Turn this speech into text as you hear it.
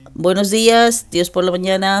Buenos días, Dios por la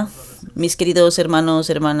mañana, mis queridos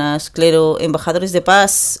hermanos, hermanas, clero, embajadores de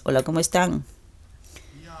paz. Hola, ¿cómo están?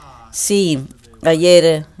 Sí,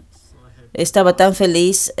 ayer estaba tan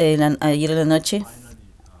feliz, ayer en la noche.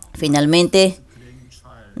 Finalmente,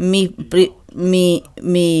 mi, pri- mi-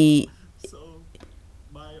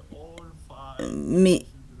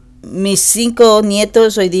 mis 5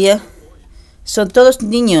 nietos hoy día son todos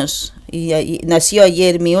niños y nació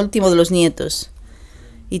ayer mi último de los nietos.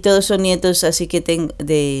 Y todos son nietos, así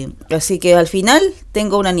que al final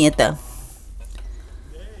tengo una nieta.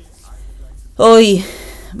 Hoy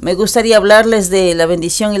me gustaría hablarles de la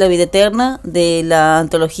bendición y la vida eterna, de la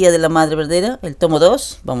antología de la Madre Verdadera, el tomo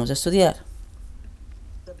 2. Vamos a estudiar.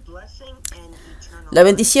 La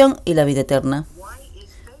bendición y la vida eterna.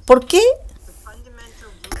 ¿Por qué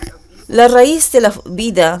la raíz de la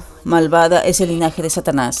vida malvada es el linaje de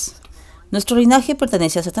Satanás? Nuestro linaje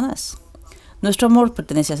pertenece a Satanás. Nuestro amor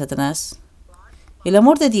pertenece a Satanás. El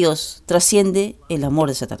amor de Dios trasciende el amor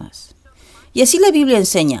de Satanás. Y así la Biblia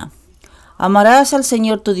enseña: amarás al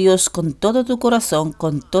Señor tu Dios con todo tu corazón,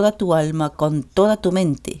 con toda tu alma, con toda tu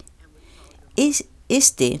mente.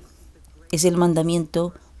 Este es el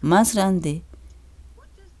mandamiento más grande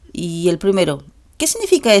y el primero. ¿Qué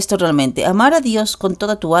significa esto realmente? Amar a Dios con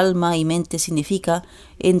toda tu alma y mente significa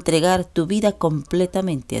entregar tu vida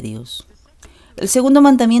completamente a Dios. El segundo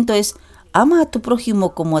mandamiento es: ama a tu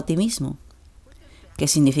prójimo como a ti mismo. ¿Qué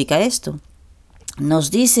significa esto? Nos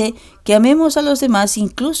dice que amemos a los demás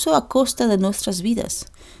incluso a costa de nuestras vidas.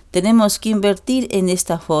 Tenemos que invertir en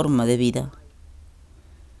esta forma de vida.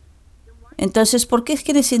 Entonces, ¿por qué es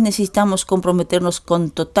que necesitamos comprometernos con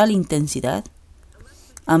total intensidad?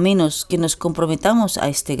 A menos que nos comprometamos a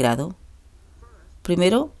este grado.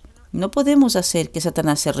 Primero, no podemos hacer que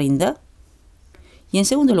Satanás se rinda. Y en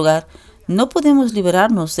segundo lugar, no podemos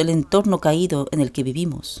liberarnos del entorno caído en el que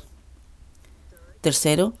vivimos.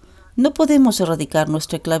 Tercero, no podemos erradicar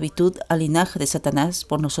nuestra esclavitud al linaje de Satanás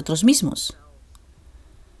por nosotros mismos.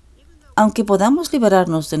 Aunque podamos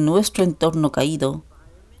liberarnos de nuestro entorno caído,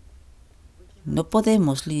 no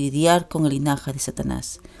podemos lidiar con el linaje de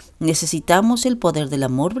Satanás. Necesitamos el poder del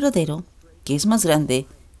amor verdadero, que es más grande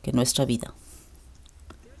que nuestra vida.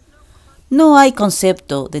 No hay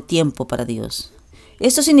concepto de tiempo para Dios.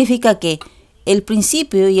 Esto significa que el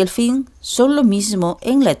principio y el fin son lo mismo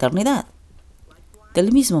en la eternidad.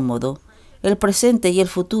 Del mismo modo, el presente y el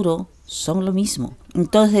futuro son lo mismo.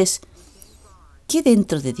 Entonces, ¿qué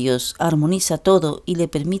dentro de Dios armoniza todo y le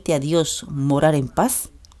permite a Dios morar en paz?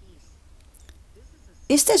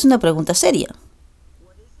 Esta es una pregunta seria.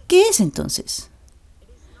 ¿Qué es entonces?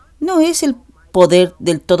 No es el poder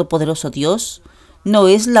del todopoderoso Dios, no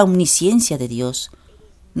es la omnisciencia de Dios,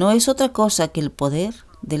 no es otra cosa que el poder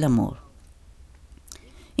del amor.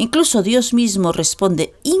 Incluso Dios mismo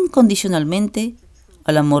responde incondicionalmente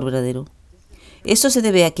al amor verdadero. Esto se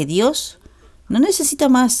debe a que Dios no necesita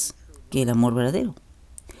más que el amor verdadero.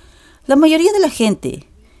 La mayoría de la gente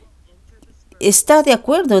está de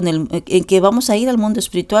acuerdo en que vamos a ir al mundo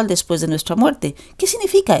espiritual después de nuestra muerte. ¿Qué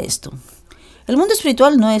significa esto? El mundo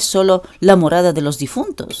espiritual no es solo la morada de los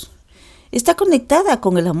difuntos. Está conectada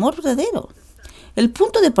con el amor verdadero. El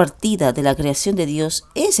punto de partida de la creación de Dios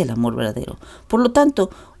es el amor verdadero. Por lo tanto,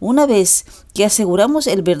 una vez que aseguramos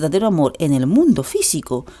el verdadero amor en el mundo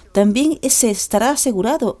físico, también se estará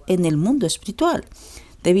asegurado en el mundo espiritual.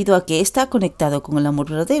 Debido a que está conectado con el amor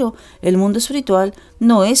verdadero, el mundo espiritual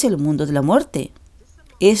no es el mundo de la muerte.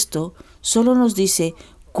 Esto solo nos dice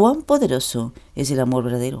cuán poderoso es el amor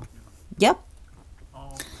verdadero. ¿Ya?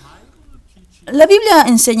 La Biblia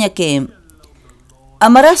enseña que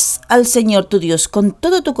amarás al Señor tu Dios con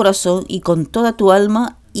todo tu corazón y con toda tu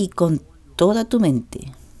alma y con toda tu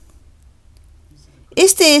mente.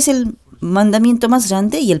 Este es el mandamiento más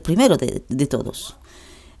grande y el primero de todos.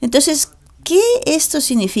 Entonces, ¿qué esto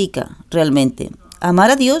significa realmente? Amar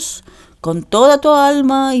a Dios con toda tu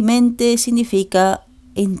alma y mente significa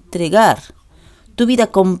entregar tu vida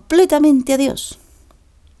completamente a Dios.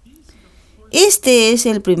 Este es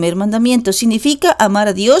el primer mandamiento. Significa amar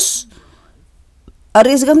a Dios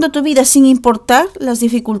arriesgando tu vida sin importar las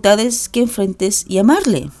dificultades que enfrentes y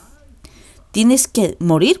amarle. Tienes que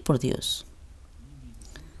morir por Dios.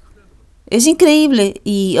 Es increíble,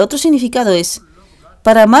 y otro significado es: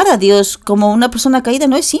 para amar a Dios como una persona caída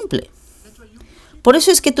no es simple. Por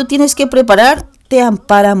eso es que tú tienes que prepararte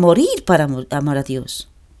para morir para amar a Dios.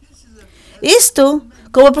 Esto,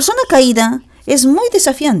 como persona caída, es muy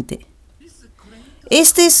desafiante.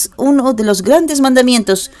 Este es uno de los grandes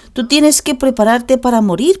mandamientos. Tú tienes que prepararte para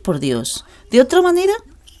morir por Dios. De otra manera,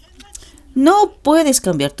 no puedes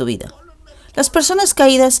cambiar tu vida. Las personas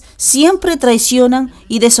caídas siempre traicionan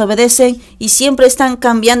y desobedecen y siempre están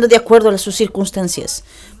cambiando de acuerdo a sus circunstancias.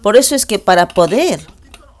 Por eso es que para poder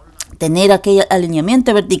tener aquel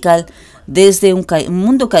alineamiento vertical desde un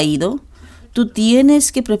mundo caído, tú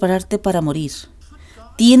tienes que prepararte para morir.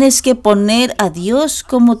 Tienes que poner a Dios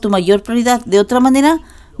como tu mayor prioridad. De otra manera,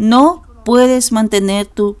 no puedes mantener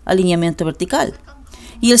tu alineamiento vertical.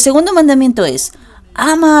 Y el segundo mandamiento es: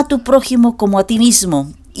 ama a tu prójimo como a ti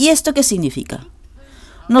mismo. ¿Y esto qué significa?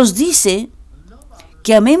 Nos dice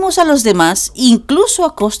que amemos a los demás incluso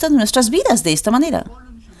a costa de nuestras vidas de esta manera.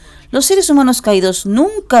 Los seres humanos caídos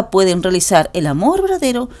nunca pueden realizar el amor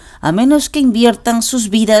verdadero a menos que inviertan sus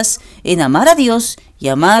vidas en amar a Dios y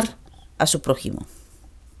amar a su prójimo.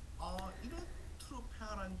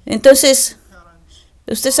 Entonces,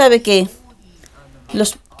 usted sabe que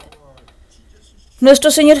nuestro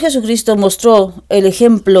Señor Jesucristo mostró el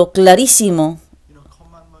ejemplo clarísimo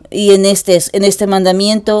y en este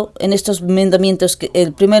mandamiento, en estos mandamientos,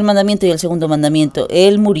 el primer mandamiento y el segundo mandamiento,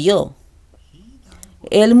 Él murió.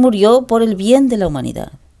 Él murió por el bien de la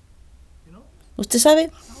humanidad. ¿Usted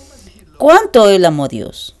sabe cuánto Él amó a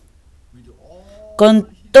Dios? Con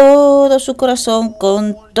todo su corazón,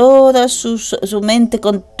 con toda su mente,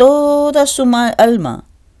 con toda su alma.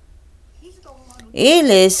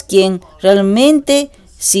 Él es quien realmente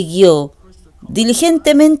siguió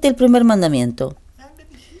diligentemente el primer mandamiento.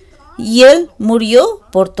 Y Él murió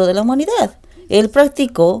por toda la humanidad. Él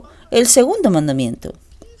practicó el segundo mandamiento.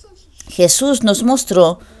 Jesús nos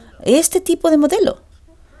mostró este tipo de modelo.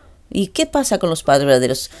 ¿Y qué pasa con los padres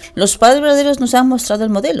verdaderos? Los padres verdaderos nos han mostrado el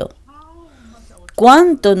modelo.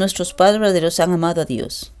 ¿Cuánto nuestros padres verdaderos han amado a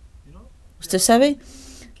Dios? Usted sabe,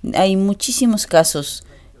 hay muchísimos casos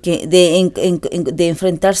de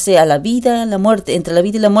enfrentarse a la vida, la muerte, entre la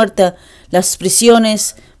vida y la muerte, las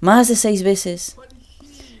prisiones, más de 6 veces.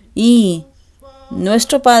 Y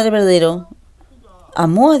nuestro Padre verdadero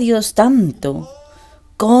amó a Dios tanto,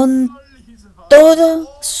 con toda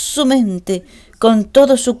su mente, con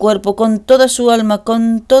todo su cuerpo, con toda su alma,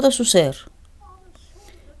 con todo su ser.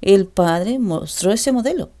 El Padre mostró ese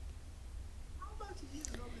modelo.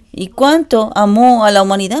 ¿Y cuánto amó a la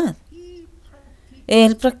humanidad?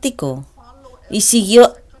 Él practicó y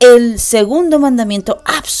siguió el segundo mandamiento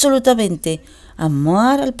absolutamente: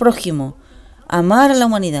 amar al prójimo, amar a la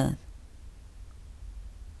humanidad.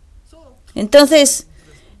 Entonces,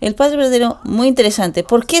 el Padre verdadero, muy interesante.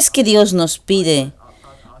 ¿Por qué es que Dios nos pide?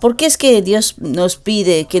 ¿Por qué es que Dios nos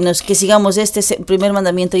pide que sigamos este primer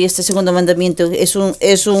mandamiento y este segundo mandamiento? ¿Es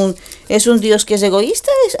un Dios que es egoísta?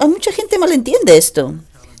 A mucha gente malentiende esto.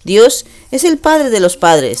 Dios es el Padre de los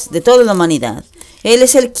padres, de toda la humanidad. Él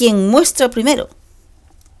es el quien muestra primero.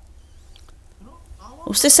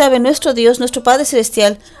 Usted sabe, nuestro Dios, nuestro Padre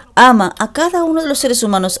Celestial, ama a cada uno de los seres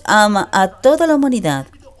humanos, ama a toda la humanidad,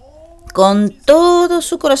 con todo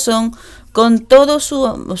su corazón, con todo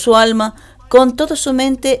su alma, con toda su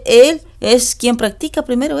mente. Él es quien practica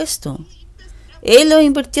primero esto. Él lo ha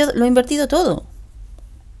invertido todo.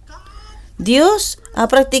 Dios ha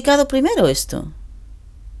practicado primero esto.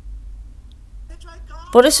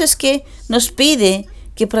 Por eso es que nos pide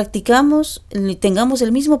que practicamos y tengamos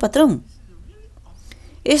el mismo patrón.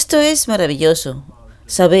 Esto es maravilloso,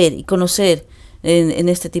 saber y conocer en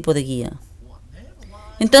este tipo de guía.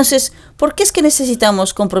 Entonces, ¿por qué es que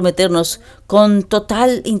necesitamos comprometernos con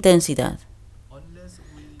total intensidad?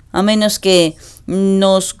 A menos que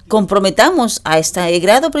nos comprometamos a este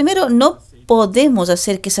grado primero, no podemos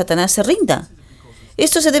hacer que Satanás se rinda.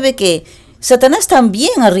 Esto se debe a que Satanás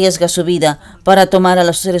también arriesga su vida para tomar a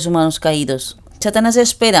los seres humanos caídos. Satanás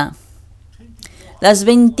espera las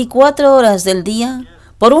 24 horas del día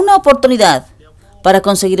por una oportunidad para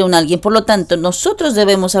conseguir a un alguien. Por lo tanto, nosotros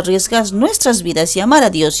debemos arriesgar nuestras vidas y amar a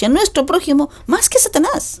Dios y a nuestro prójimo más que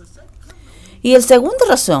Satanás. Y la segunda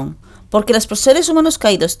razón porque los seres humanos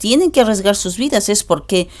caídos tienen que arriesgar sus vidas es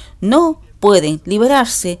porque no pueden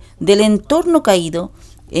liberarse del entorno caído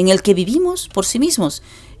en el que vivimos por sí mismos.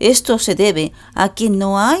 Esto se debe a que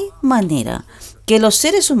no hay manera que los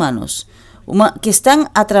seres humanos que están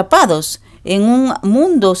atrapados en un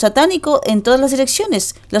mundo satánico en todas las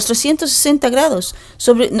direcciones, los 360 grados,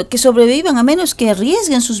 que sobrevivan a menos que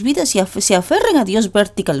arriesguen sus vidas y se aferren a Dios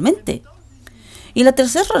verticalmente. Y la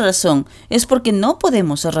tercera razón es porque no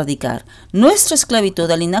podemos erradicar nuestra esclavitud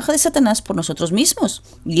al linaje de Satanás por nosotros mismos.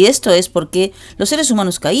 Y esto es porque los seres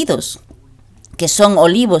humanos caídos, que son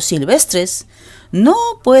olivos silvestres, no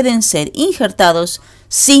pueden ser injertados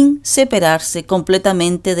sin separarse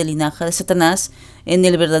completamente del linaje de Satanás en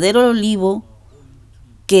el verdadero olivo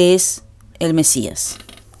que es el Mesías.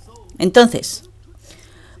 Entonces,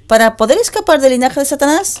 para poder escapar del linaje de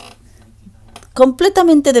Satanás,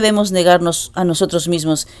 completamente debemos negarnos a nosotros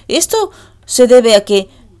mismos. Esto se debe a que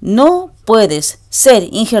no puedes ser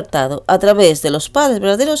injertado a través de los padres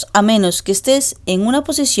verdaderos a menos que estés en una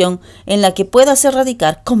posición en la que puedas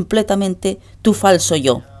erradicar completamente tu falso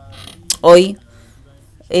yo. Hoy,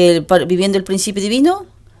 viviendo el principio divino,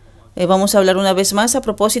 vamos a hablar una vez más a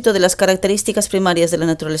propósito de las características primarias de la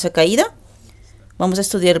naturaleza caída. Vamos a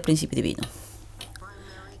estudiar el principio divino.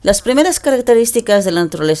 Las primeras características de la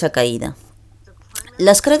naturaleza caída.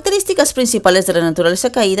 Las características principales de la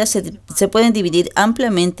naturaleza caída se pueden dividir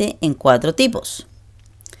ampliamente en 4 tipos.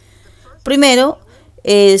 Primero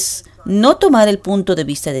es no tomar el punto de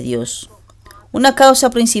vista de Dios. Una causa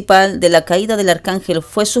principal de la caída del arcángel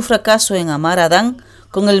fue su fracaso en amar a Adán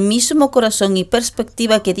con el mismo corazón y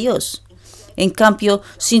perspectiva que Dios. En cambio,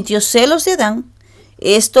 sintió celos de Adán.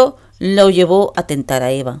 Esto lo llevó a tentar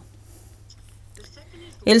a Eva.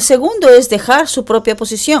 El segundo es dejar su propia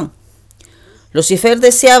posición. Lucifer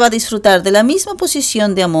deseaba disfrutar de la misma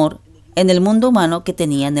posición de amor en el mundo humano que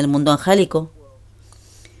tenía en el mundo angélico.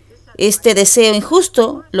 Este deseo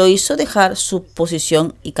injusto lo hizo dejar su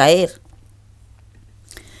posición y caer.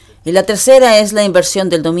 Y la tercera es la inversión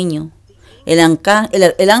del dominio. El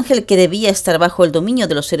ángel que debía estar bajo el dominio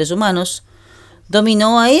de los seres humanos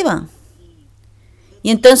dominó a Eva.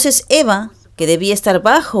 Y entonces Eva, que debía estar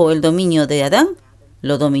bajo el dominio de Adán,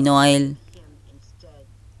 lo dominó a él.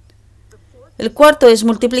 El cuarto es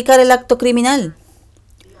multiplicar el acto criminal.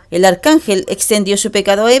 El arcángel extendió su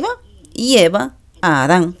pecado a Eva y Eva a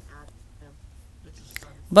Adán.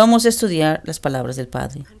 Vamos a estudiar las palabras del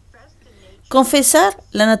Padre. Confesar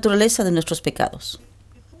la naturaleza de nuestros pecados.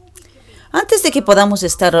 Antes de que podamos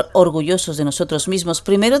estar orgullosos de nosotros mismos,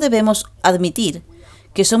 primero debemos admitir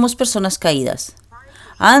que somos personas caídas.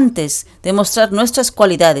 Antes de mostrar nuestras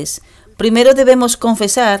cualidades, primero debemos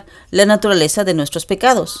confesar la naturaleza de nuestros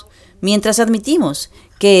pecados. Mientras admitimos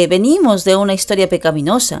que venimos de una historia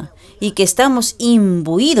pecaminosa y que estamos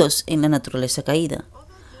imbuidos en la naturaleza caída,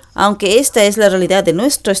 aunque esta es la realidad de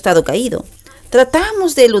nuestro estado caído,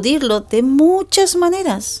 tratamos de eludirlo de muchas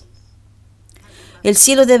maneras. El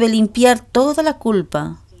cielo debe limpiar toda la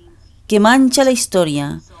culpa que mancha la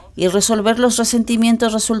historia y resolver los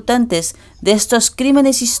resentimientos resultantes de estos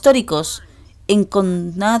crímenes históricos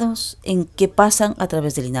encondados en que pasan a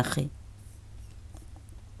través del linaje.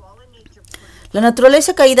 La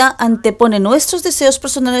naturaleza caída antepone nuestros deseos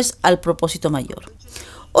personales al propósito mayor.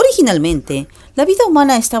 Originalmente, la vida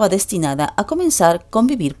humana estaba destinada a comenzar con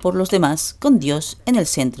vivir por los demás, con Dios en el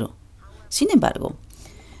centro. Sin embargo,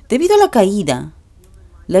 debido a la caída,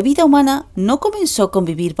 la vida humana no comenzó con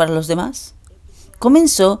vivir para los demás.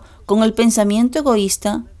 Comenzó con el pensamiento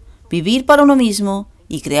egoísta, vivir para uno mismo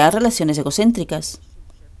y crear relaciones egocéntricas.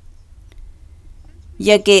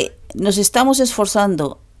 Ya que nos estamos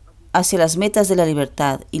esforzando hacia las metas de la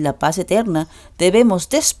libertad y la paz eterna, debemos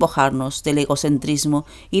despojarnos del egocentrismo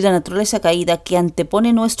y la naturaleza caída que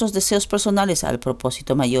antepone nuestros deseos personales al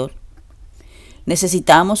propósito mayor.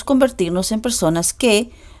 Necesitamos convertirnos en personas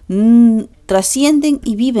que trascienden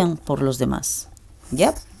y viven por los demás.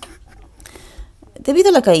 ¿Ya? Debido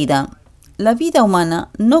a la caída, la vida humana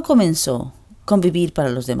no comenzó con vivir para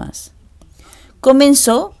los demás.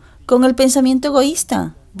 Comenzó con el pensamiento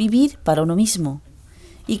egoísta, vivir para uno mismo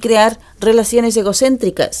y crear relaciones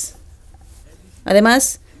egocéntricas.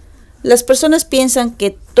 Además, las personas piensan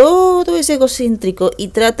que todo es egocéntrico y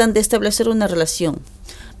tratan de establecer una relación.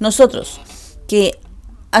 Nosotros, que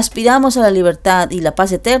aspiramos a la libertad y la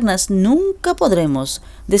paz eternas, nunca podremos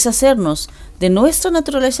deshacernos de nuestra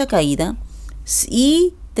naturaleza caída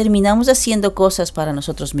y terminamos haciendo cosas para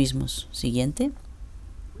nosotros mismos. Siguiente.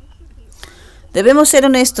 Debemos ser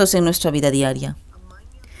honestos en nuestra vida diaria.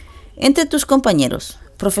 Entre tus compañeros,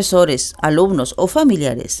 profesores, alumnos o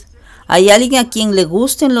familiares, ¿hay alguien a quien le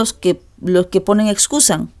gusten los que ponen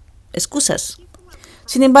excusas?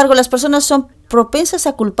 Sin embargo, las personas son propensas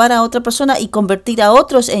a culpar a otra persona y convertir a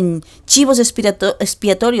otros en chivos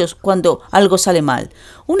expiatorios cuando algo sale mal.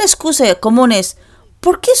 Una excusa común es: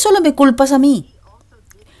 ¿por qué solo me culpas a mí?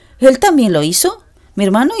 ¿Él también lo hizo? ¿Mi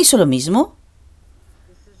hermano hizo lo mismo?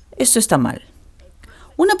 Esto está mal.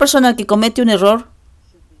 Una persona que comete un error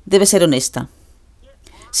debe ser honesta.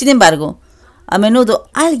 Sin embargo, a menudo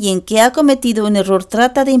alguien que ha cometido un error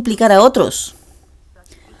trata de implicar a otros.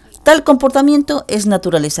 Tal comportamiento es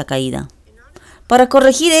naturaleza caída. Para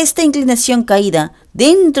corregir esta inclinación caída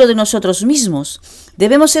dentro de nosotros mismos,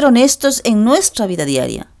 debemos ser honestos en nuestra vida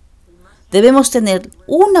diaria. Debemos tener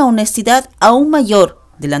una honestidad aún mayor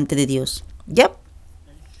delante de Dios. ¿Ya?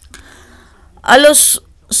 A los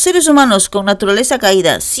seres humanos con naturaleza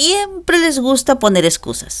caída siempre les gusta poner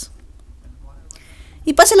excusas.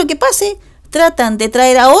 Y pase lo que pase, tratan de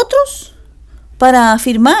traer a otros para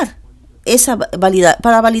afirmar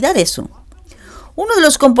para validar eso. Uno de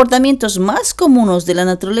los comportamientos más comunes de la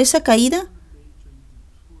naturaleza caída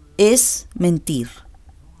es mentir.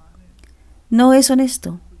 No es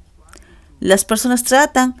honesto. Las personas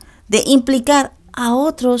tratan de implicar a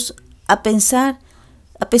otros a pesar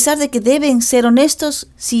de que deben ser honestos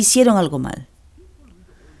si hicieron algo mal.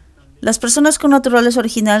 Las personas con naturaleza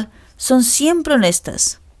original son siempre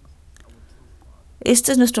honestas.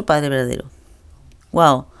 Este es nuestro Padre verdadero.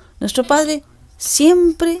 Wow, nuestro Padre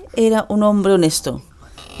siempre era un hombre honesto.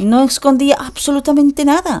 No escondía absolutamente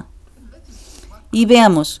nada. Y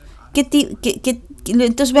veamos,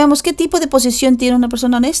 entonces veamos qué tipo de posición tiene una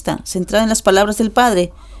persona honesta, centrada en las palabras del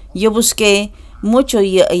Padre. Yo busqué mucho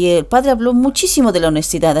y el Padre habló muchísimo de la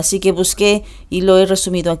honestidad, así que busqué y lo he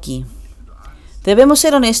resumido aquí. Debemos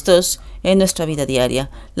ser honestos en nuestra vida diaria.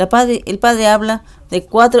 El Padre habla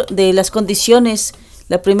de las condiciones.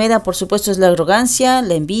 La primera, por supuesto, es la arrogancia,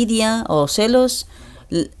 la envidia o celos.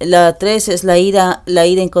 La 3 es la ira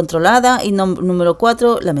incontrolada. Y número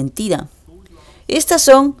 4, la mentira. Estas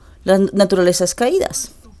son las naturalezas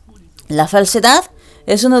caídas. La falsedad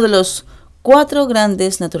es uno de los 4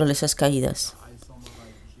 grandes naturalezas caídas.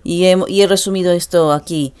 Y he resumido esto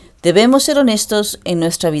aquí. Debemos ser honestos en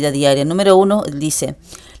nuestra vida diaria. Número 1 dice,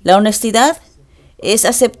 la honestidad es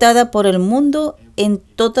aceptada por el mundo en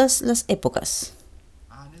todas las épocas.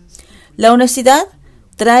 La honestidad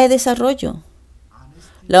trae desarrollo.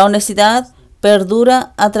 La honestidad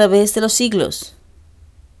perdura a través de los siglos.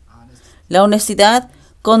 La honestidad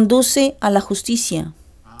conduce a la justicia.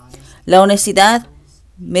 La honestidad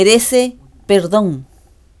merece perdón.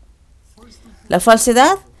 La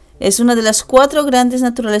falsedad es una de las 4 grandes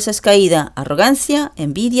naturalezas caídas: arrogancia,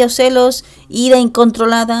 envidia o celos, ira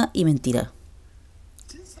incontrolada y mentira.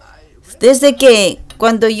 Desde que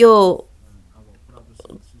cuando yo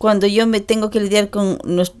me tengo que lidiar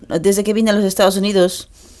desde que vine a los Estados Unidos,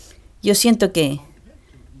 yo siento que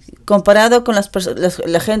comparado con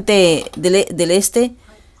la gente del este,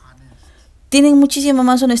 tienen muchísima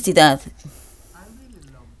más honestidad.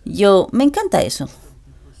 Me encanta eso.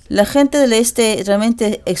 La gente del este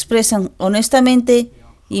realmente expresan honestamente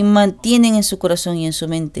y mantienen en su corazón y en su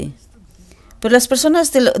mente. Pero las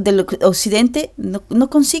personas del occidente no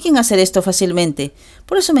consiguen hacer esto fácilmente.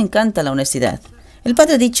 Por eso me encanta la honestidad. El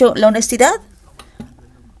Padre ha dicho, la honestidad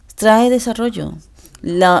trae desarrollo.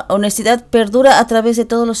 La honestidad perdura a través de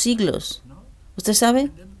todos los siglos. ¿Usted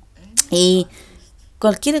sabe? Y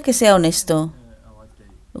cualquiera que sea honesto,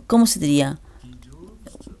 ¿cómo se diría?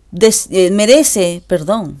 Merece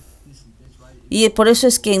perdón. Y por eso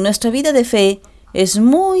es que en nuestra vida de fe es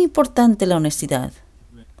muy importante la honestidad.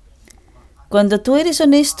 Cuando tú eres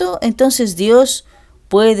honesto, entonces Dios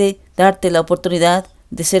puede darte la oportunidad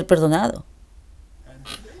de ser perdonado.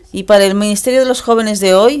 Y para el ministerio de los jóvenes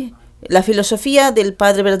de hoy, la filosofía del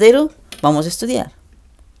Padre Verdadero, vamos a estudiar.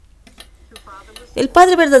 El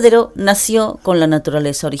Padre Verdadero nació con la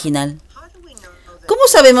naturaleza original. ¿Cómo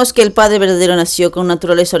sabemos que el Padre Verdadero nació con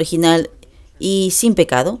naturaleza original y sin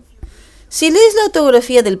pecado? Si lees la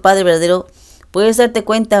autobiografía del Padre Verdadero, puedes darte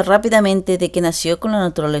cuenta rápidamente de que nació con la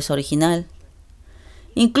naturaleza original.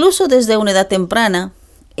 Incluso desde una edad temprana,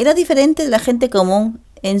 era diferente de la gente común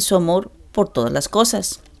en su amor por todas las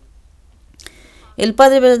cosas. El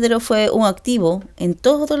Padre Verdadero fue un activo en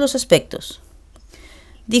todos los aspectos.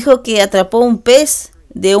 Dijo que atrapó un pez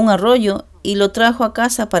de un arroyo y lo trajo a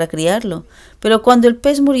casa para criarlo, pero cuando el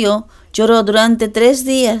pez murió, lloró durante 3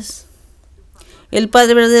 días. El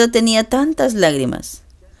Padre Verdadero tenía tantas lágrimas.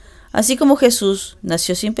 Así como Jesús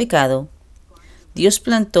nació sin pecado, Dios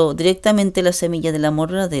plantó directamente la semilla del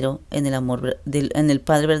amor verdadero en el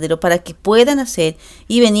Padre Verdadero para que pueda nacer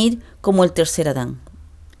y venir como el tercer Adán.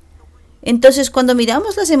 Entonces, cuando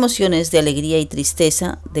miramos las emociones de alegría y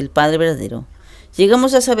tristeza del Padre Verdadero,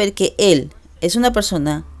 llegamos a saber que Él es una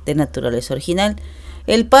persona de naturaleza original.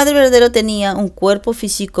 El Padre Verdadero tenía un cuerpo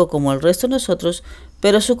físico como el resto de nosotros,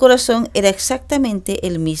 pero su corazón era exactamente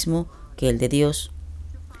el mismo que el de Dios.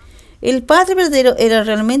 El Padre Verdadero era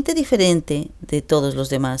realmente diferente de todos los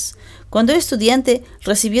demás. Cuando era estudiante,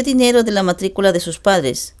 recibió dinero de la matrícula de sus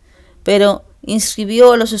padres, pero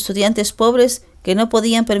inscribió a los estudiantes pobres que no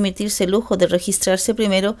podían permitirse el lujo de registrarse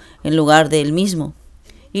primero en lugar de él mismo.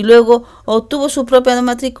 Y luego obtuvo su propia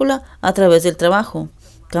matrícula a través del trabajo.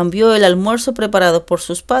 Cambió el almuerzo preparado por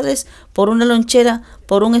sus padres por una lonchera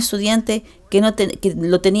por un estudiante que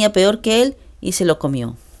lo tenía peor que él y se lo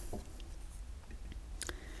comió.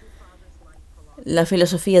 La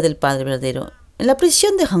filosofía del Padre Verdadero. En la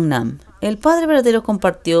prisión de Hangnam, el Padre Verdadero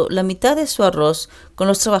compartió la mitad de su arroz con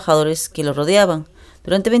los trabajadores que lo rodeaban.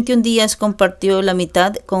 Durante 21 días compartió la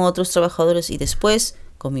mitad con otros trabajadores y después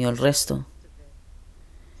comió el resto.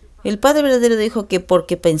 El Padre Verdadero dijo que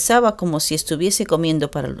porque pensaba como si estuviese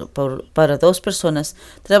comiendo para 2 personas,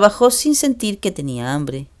 trabajó sin sentir que tenía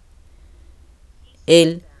hambre.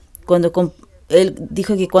 Él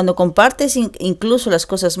dijo que cuando compartes incluso las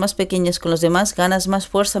cosas más pequeñas con los demás, ganas más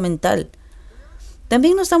fuerza mental.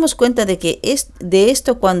 También nos damos cuenta de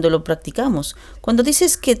esto cuando lo practicamos. Cuando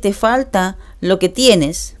dices que te falta lo que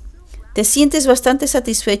tienes, te sientes bastante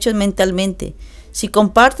satisfecho mentalmente si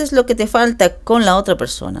compartes lo que te falta con la otra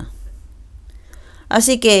persona.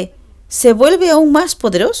 Así que se vuelve aún más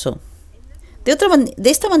poderoso. De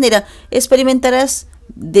esta manera experimentarás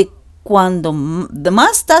de cuando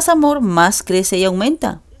más das amor, más crece y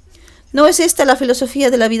aumenta. ¿No es esta la filosofía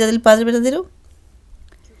de la vida del Padre Verdadero?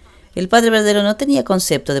 El Padre Verdadero no tenía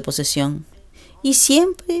concepto de posesión y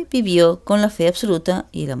siempre vivió con la fe absoluta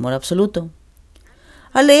y el amor absoluto.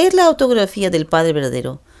 Al leer la autografía del Padre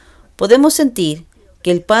Verdadero, podemos sentir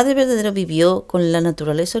que el Padre Verdadero vivió con la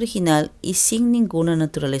naturaleza original y sin ninguna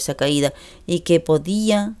naturaleza caída y que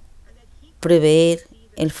podía prever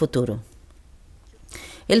el futuro.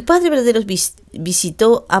 El Padre Verdadero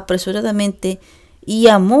visitó apresuradamente y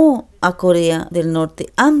amó a Corea del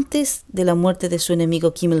Norte antes de la muerte de su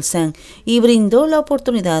enemigo Kim Il-sung y brindó la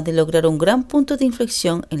oportunidad de lograr un gran punto de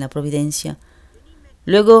inflexión en la providencia.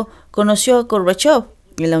 Luego conoció a Gorbachev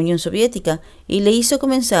en la Unión Soviética y le hizo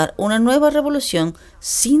comenzar una nueva revolución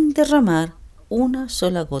sin derramar una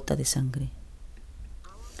sola gota de sangre.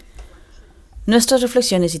 Nuestras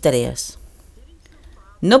reflexiones y tareas.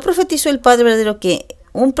 ¿No profetizó el Padre Verdadero que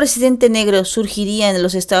un presidente negro surgiría en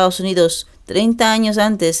los Estados Unidos 30 años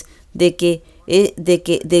antes del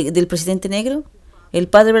presidente negro? El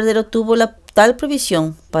Padre Verdadero tuvo tal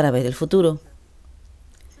previsión para ver el futuro.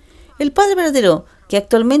 El Padre Verdadero, que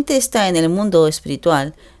actualmente está en el mundo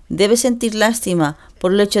espiritual, debe sentir lástima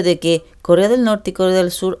por el hecho de que Corea del Norte y Corea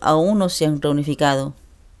del Sur aún no se han reunificado.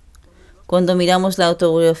 Cuando miramos la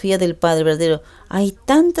autobiografía del Padre Verdadero, hay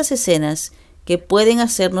tantas escenas que pueden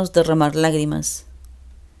hacernos derramar lágrimas.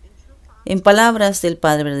 En palabras del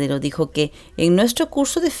Padre Verdadero, dijo que en nuestro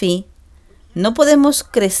curso de fe no podemos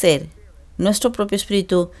crecer nuestro propio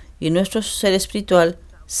espíritu y nuestro ser espiritual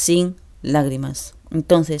sin lágrimas.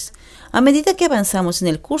 Entonces, a medida que avanzamos en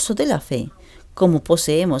el curso de la fe, como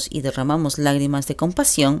poseemos y derramamos lágrimas de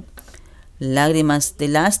compasión, lágrimas de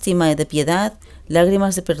lástima y de piedad,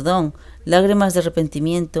 lágrimas de perdón, lágrimas de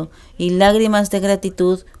arrepentimiento y lágrimas de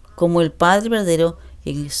gratitud, como el Padre Verdadero,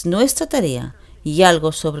 es nuestra tarea y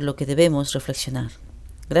algo sobre lo que debemos reflexionar.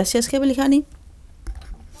 Gracias, Hebel y Hani.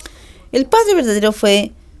 El Padre Verdadero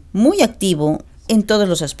fue muy activo en todos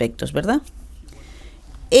los aspectos, ¿verdad?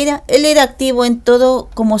 Él era activo en todo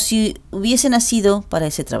como si hubiese nacido para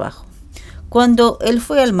ese trabajo. Cuando él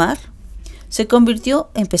fue al mar, se convirtió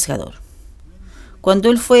en pescador. Cuando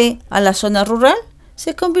él fue a la zona rural,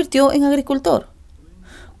 se convirtió en agricultor.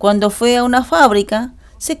 Cuando fue a una fábrica,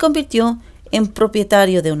 se convirtió en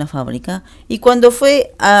propietario de una fábrica. Y cuando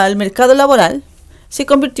fue al mercado laboral, se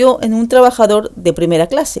convirtió en un trabajador de primera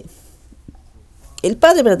clase. El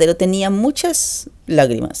Padre Verdadero tenía muchas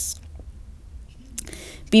lágrimas.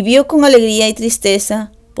 Vivió con alegría y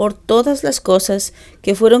tristeza por todas las cosas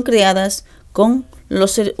que fueron creadas con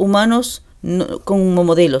los seres humanos como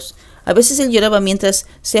modelos. A veces él lloraba mientras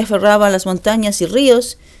se aferraba a las montañas y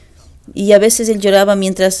ríos, y a veces él lloraba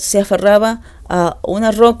mientras se aferraba a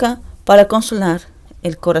una roca para consolar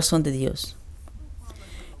el corazón de Dios.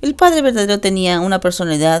 El Padre Verdadero tenía una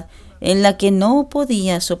personalidad en la que no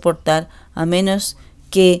podía soportar a menos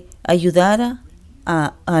que ayudara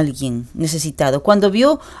a alguien necesitado. Cuando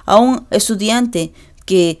vio a un estudiante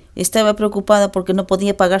que estaba preocupada porque no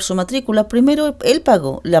podía pagar su matrícula, primero él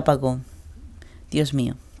la pagó. Dios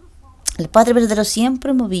mío. El Padre Verdadero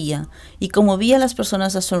siempre movía y conmovía a las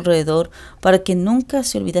personas a su alrededor para que nunca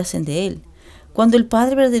se olvidasen de él. Cuando el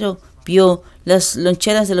Padre Verdadero vio las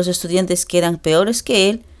loncheras de los estudiantes que eran peores que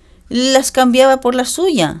él, las cambiaba por la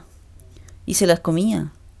suya y se las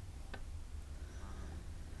comía.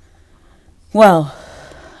 ¡Wow!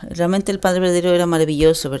 Realmente el Padre Verdadero era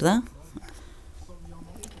maravilloso, ¿verdad?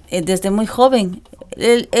 Desde muy joven,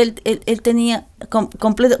 él tenía,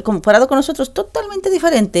 comparado con nosotros, totalmente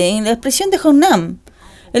diferente. En la expresión de Honam,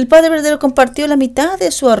 el Padre Verdadero compartió la mitad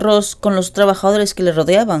de su arroz con los trabajadores que le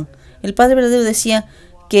rodeaban. El Padre Verdadero decía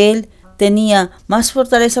que él tenía más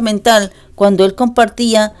fortaleza mental cuando él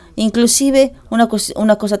compartía inclusive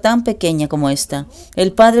una cosa tan pequeña como esta.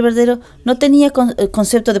 El Padre Verdadero no tenía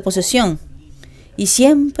concepto de posesión y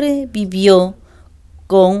siempre vivió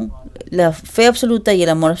con la fe absoluta y el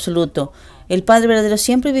amor absoluto. El Padre verdadero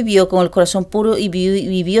siempre vivió con el corazón puro y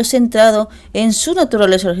vivió centrado en su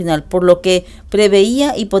naturaleza original, por lo que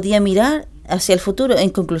preveía y podía mirar hacia el futuro. En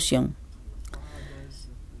conclusión,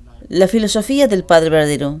 la filosofía del Padre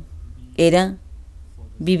verdadero era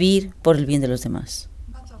vivir por el bien de los demás.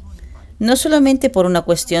 No solamente por una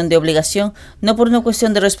cuestión de obligación, no por una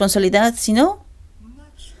cuestión de responsabilidad, sino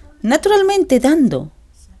naturalmente dando,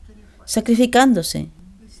 sacrificándose,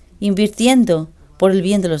 invirtiendo por el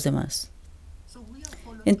bien de los demás.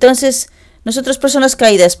 Entonces, nosotros personas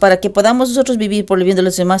caídas, para que podamos nosotros vivir por el bien de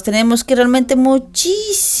los demás, tenemos que realmente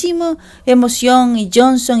muchísima emoción y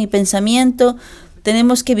Johnson y pensamiento.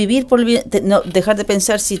 Tenemos que vivir por el bien, no dejar de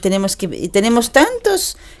pensar si tenemos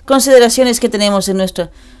tantas consideraciones que tenemos en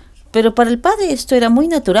nuestra. Pero para el Padre esto era muy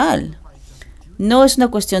natural. No es una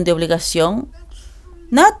cuestión de obligación.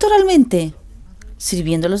 Naturalmente,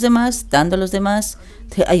 sirviendo a los demás, dando a los demás,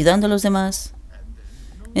 ayudando a los demás.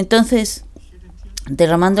 Entonces,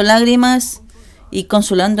 derramando lágrimas y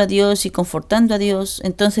consolando a Dios y confortando a Dios.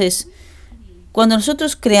 Entonces, cuando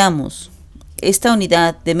nosotros creamos esta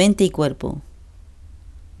unidad de mente y cuerpo,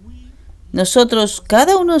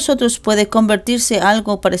 cada uno de nosotros puede convertirse en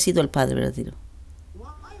algo parecido al Padre verdadero.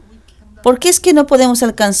 ¿Por qué es que no podemos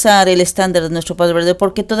alcanzar el estándar de nuestro Padre verdadero?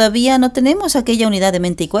 Porque todavía no tenemos aquella unidad de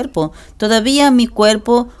mente y cuerpo. Todavía mi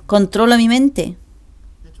cuerpo controla mi mente.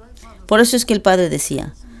 Por eso es que el Padre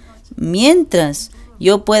decía, mientras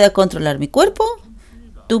yo pueda controlar mi cuerpo,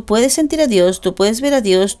 tú puedes sentir a Dios, tú puedes ver a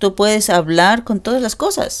Dios, tú puedes hablar con todas las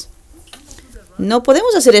cosas. No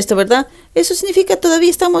podemos hacer esto, ¿verdad? Eso significa que todavía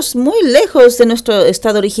estamos muy lejos de nuestro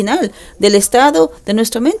estado original, del estado de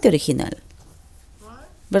nuestra mente original,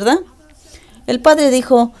 ¿verdad? El Padre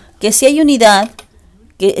dijo que si hay unidad,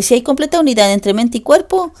 que si hay completa unidad entre mente y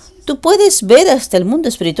cuerpo, tú puedes ver hasta el mundo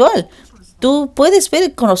espiritual. Tú puedes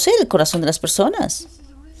ver, conocer el corazón de las personas.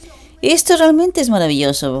 Esto realmente es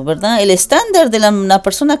maravilloso, ¿verdad? El estándar de una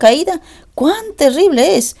persona caída, cuán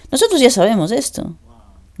terrible es. Nosotros ya sabemos esto.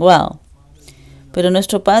 Wow. Pero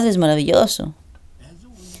nuestro Padre es maravilloso.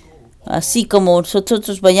 Así como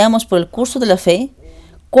nosotros vayamos por el curso de la fe,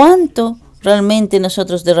 ¿cuánto realmente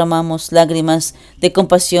nosotros derramamos lágrimas de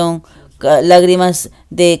compasión,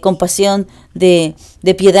 de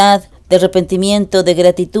piedad, de arrepentimiento, de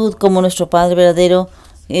gratitud, como nuestro Padre verdadero?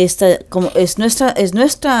 Es nuestra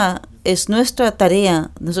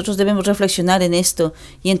tarea. Nosotros debemos reflexionar en esto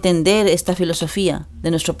y entender esta filosofía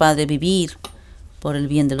de nuestro Padre, vivir por el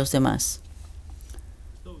bien de los demás.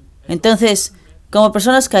 Entonces, como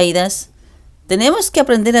personas caídas, tenemos que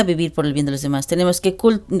aprender a vivir por el bien de los demás. Tenemos que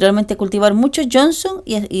realmente cultivar mucho Johnson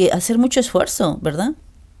y hacer mucho esfuerzo, ¿verdad?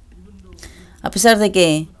 A pesar de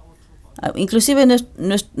que, inclusive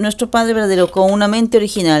nuestro Padre verdadero, con una mente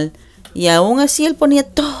original, y aún así Él ponía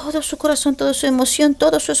todo su corazón, toda su emoción,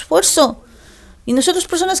 todo su esfuerzo. Y nosotros,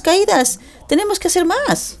 personas caídas, tenemos que hacer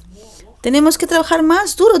más. Tenemos que trabajar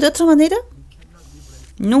más duro. De otra manera,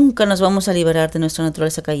 nunca nos vamos a liberar de nuestra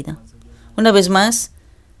naturaleza caída. Una vez más,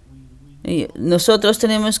 nosotros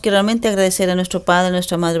tenemos que realmente agradecer a nuestro Padre, a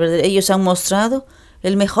nuestra Madre verdadera. Ellos han mostrado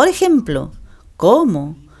el mejor ejemplo.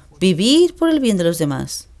 ¿Cómo? Vivir por el bien de los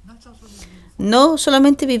demás. No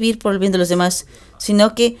solamente vivir por el bien de los demás,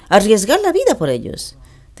 sino que arriesgar la vida por ellos.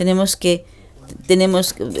 Tenemos que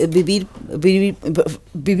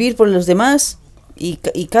vivir por los demás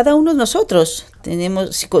y cada uno de nosotros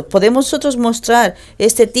podemos nosotros mostrar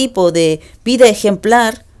este tipo de vida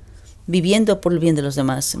ejemplar viviendo por el bien de los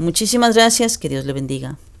demás. Muchísimas gracias, que Dios le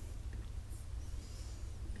bendiga.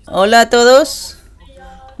 Hola a todos.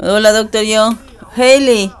 Hola, doctor Yo.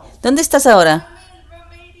 Hailey, ¿dónde estás ahora?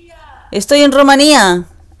 Estoy en Rumanía.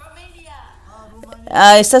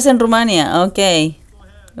 Ah, estás en Rumania, ok.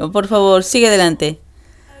 Por favor, sigue adelante.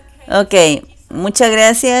 Ok, muchas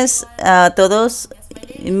gracias a todos.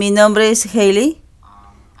 Mi nombre es Hailey.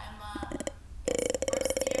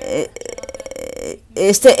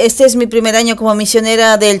 Este es mi primer año como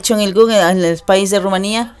misionera del Chonilgun en el país de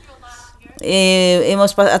Rumanía.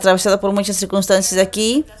 Hemos atravesado por muchas circunstancias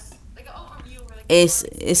aquí.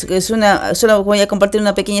 Solo voy a compartir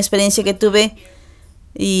una pequeña experiencia que tuve.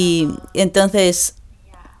 Y entonces,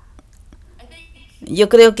 yo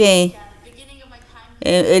creo que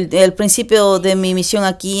el principio de mi misión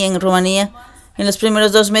aquí en Rumanía, en los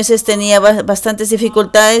primeros 2 meses tenía bastantes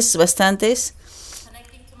dificultades,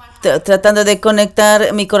 tratando de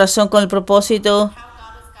conectar mi corazón con el propósito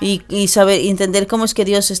y saber entender cómo es que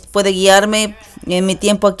Dios puede guiarme en mi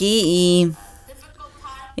tiempo aquí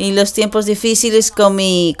y los tiempos difíciles con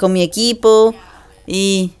mi equipo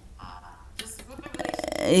y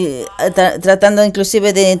tratando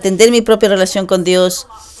inclusive de entender mi propia relación con Dios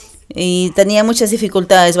y tenía muchas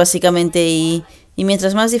dificultades básicamente y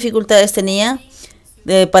mientras más dificultades tenía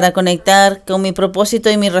para conectar con mi propósito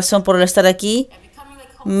y mi razón por estar aquí,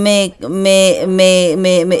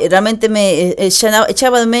 realmente me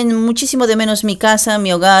echaba muchísimo de menos mi casa,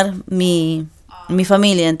 mi hogar, mi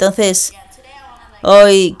familia. Entonces,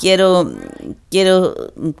 hoy quiero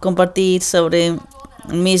compartir sobre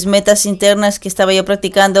mis metas internas que estaba yo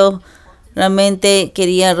practicando. Realmente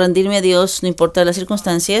quería rendirme a Dios, no importa las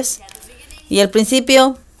circunstancias. Y al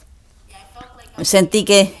principio sentí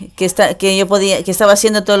que yo podía, que estaba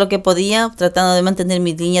haciendo todo lo que podía, tratando de mantener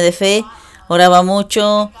mi línea de fe. Oraba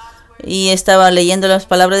mucho y estaba leyendo las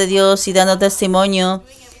palabras de Dios y dando testimonio.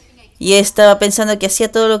 Y estaba pensando que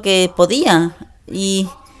hacía todo lo que podía y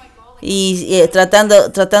tratando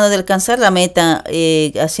de alcanzar la meta,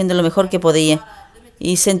 haciendo lo mejor que podía.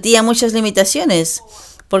 Y sentía muchas limitaciones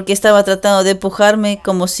porque estaba tratando de empujarme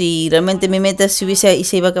como si realmente mi meta se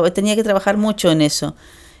iba a acabar. Tenía que trabajar mucho en eso.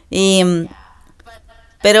 Y,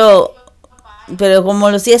 pero como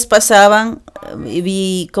los días pasaban,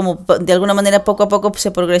 vi como de alguna manera poco a poco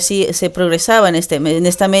se progresaba en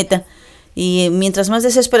esta meta. Y mientras más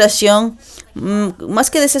desesperación, más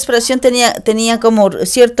que desesperación, tenía como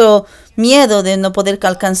cierto miedo de no poder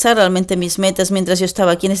alcanzar realmente mis metas mientras yo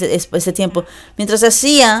estaba aquí en ese tiempo. Mientras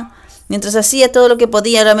hacía todo lo que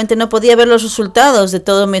podía, realmente no podía ver los resultados de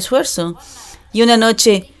todo mi esfuerzo. Y una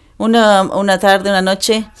noche, una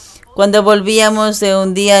noche, cuando volvíamos de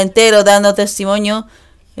un día entero dando testimonio,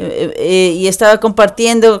 y estaba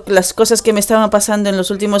compartiendo las cosas que me estaban pasando en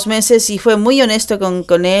los últimos meses y fue muy honesto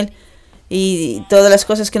con él y todas las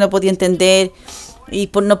cosas que no podía entender y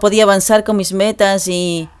no podía avanzar con mis metas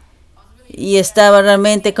y estaba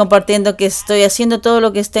realmente compartiendo que estoy haciendo todo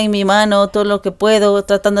lo que está en mi mano, todo lo que puedo,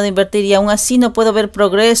 tratando de invertir y aún así no puedo ver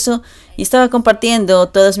progreso. Y estaba compartiendo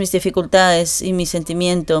todas mis dificultades y mi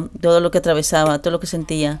sentimiento, todo lo que atravesaba, todo lo que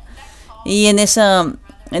sentía. Y en esa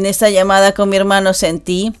llamada con mi hermano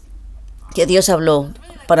sentí que Dios habló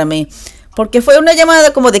para mí. Porque fue una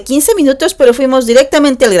llamada como de 15 minutos, pero fuimos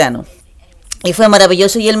directamente al grano. Y fue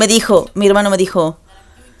maravilloso. Y mi hermano me dijo,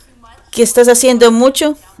 ¿que estás haciendo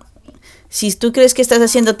mucho? Si tú crees que estás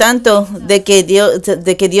haciendo tanto de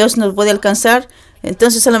que Dios nos puede alcanzar,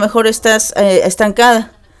 entonces a lo mejor estás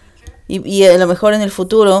estancada. Y a lo mejor en el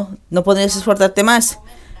futuro no podrías esforzarte más.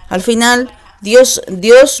 Al final, Dios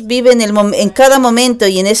vive en cada momento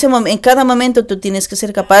y en cada momento tú tienes que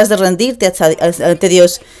ser capaz de rendirte ante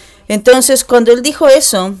Dios. Entonces, cuando él dijo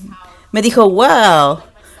eso, me dijo, wow,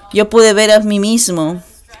 yo pude ver a mí mismo,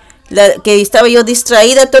 que estaba yo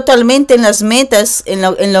distraída totalmente en las metas,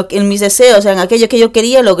 en mis deseos, en aquello que yo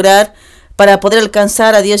quería lograr para poder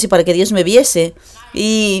alcanzar a Dios y para que Dios me viese.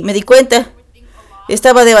 Y me di cuenta,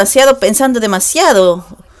 estaba pensando demasiado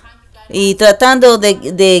y tratando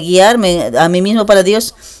de guiarme a mí mismo para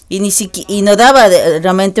Dios y no daba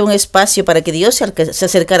realmente un espacio para que Dios se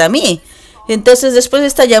acercara a mí. Entonces, después de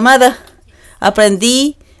esta llamada,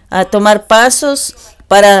 aprendí a tomar pasos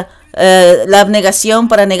para la abnegación,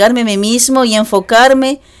 para negarme a mí mismo y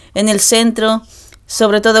enfocarme en el centro,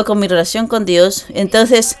 sobre todo con mi relación con Dios.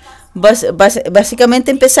 Entonces,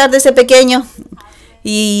 básicamente empezar desde pequeño,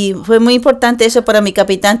 y fue muy importante eso para mi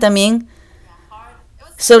capitán también,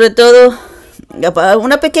 sobre todo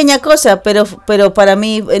una pequeña cosa, pero para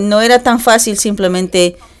mí no era tan fácil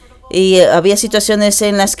simplemente. Y había situaciones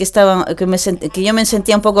en las que yo me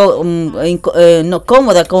sentía un poco no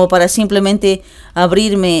cómoda como para simplemente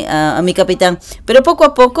abrirme a mi capitán. Pero poco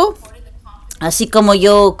a poco, así como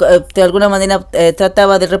yo de alguna manera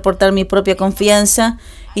trataba de reportar mi propia confianza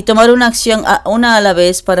y tomar una acción una a la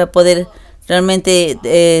vez para poder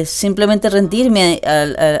realmente simplemente rendirme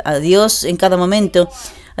a Dios en cada momento.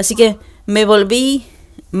 Así que me volví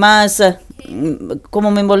más,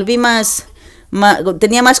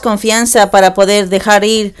 tenía más confianza para poder dejar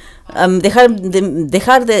ir a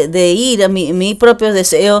mi propio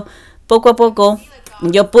deseo. Poco a poco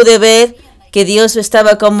yo pude ver que Dios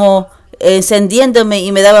estaba como encendiéndome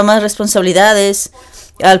y me daba más responsabilidades,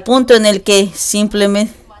 al punto en el que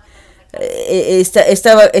simplemente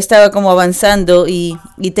estaba como avanzando y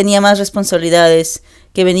tenía más responsabilidades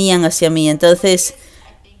que venían hacia mí. Entonces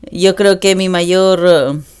yo creo que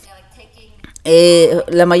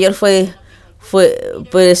la mayor fue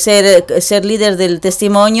ser líder del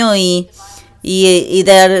testimonio y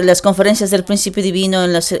dar las conferencias del principio divino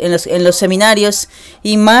en los seminarios,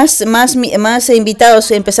 y más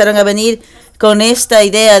invitados empezaron a venir con esta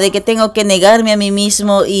idea de que tengo que negarme a mí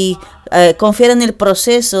mismo y confiar en el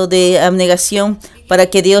proceso de abnegación para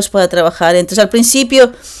que Dios pueda trabajar. Entonces, al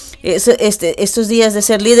principio Estos días de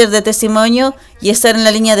ser líder de testimonio y estar en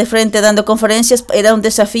la línea de frente dando conferencias era un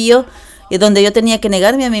desafío donde yo tenía que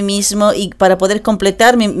negarme a mí mismo y para poder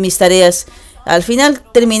completar mis tareas. Al final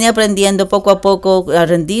terminé aprendiendo poco a poco a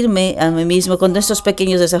rendirme a mí mismo con estos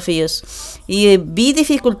pequeños desafíos. Y vi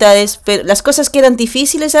dificultades, pero las cosas que eran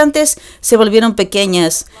difíciles antes se volvieron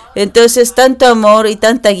pequeñas. Entonces, tanto amor y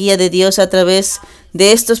tanta guía de Dios a través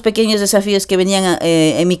de estos pequeños desafíos que venían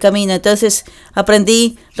en mi camino. Entonces,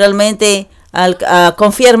 aprendí realmente a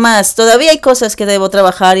confiar más. Todavía hay cosas que debo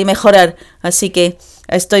trabajar y mejorar, así que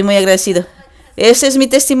estoy muy agradecido. Ese es mi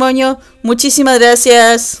testimonio. Muchísimas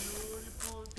gracias.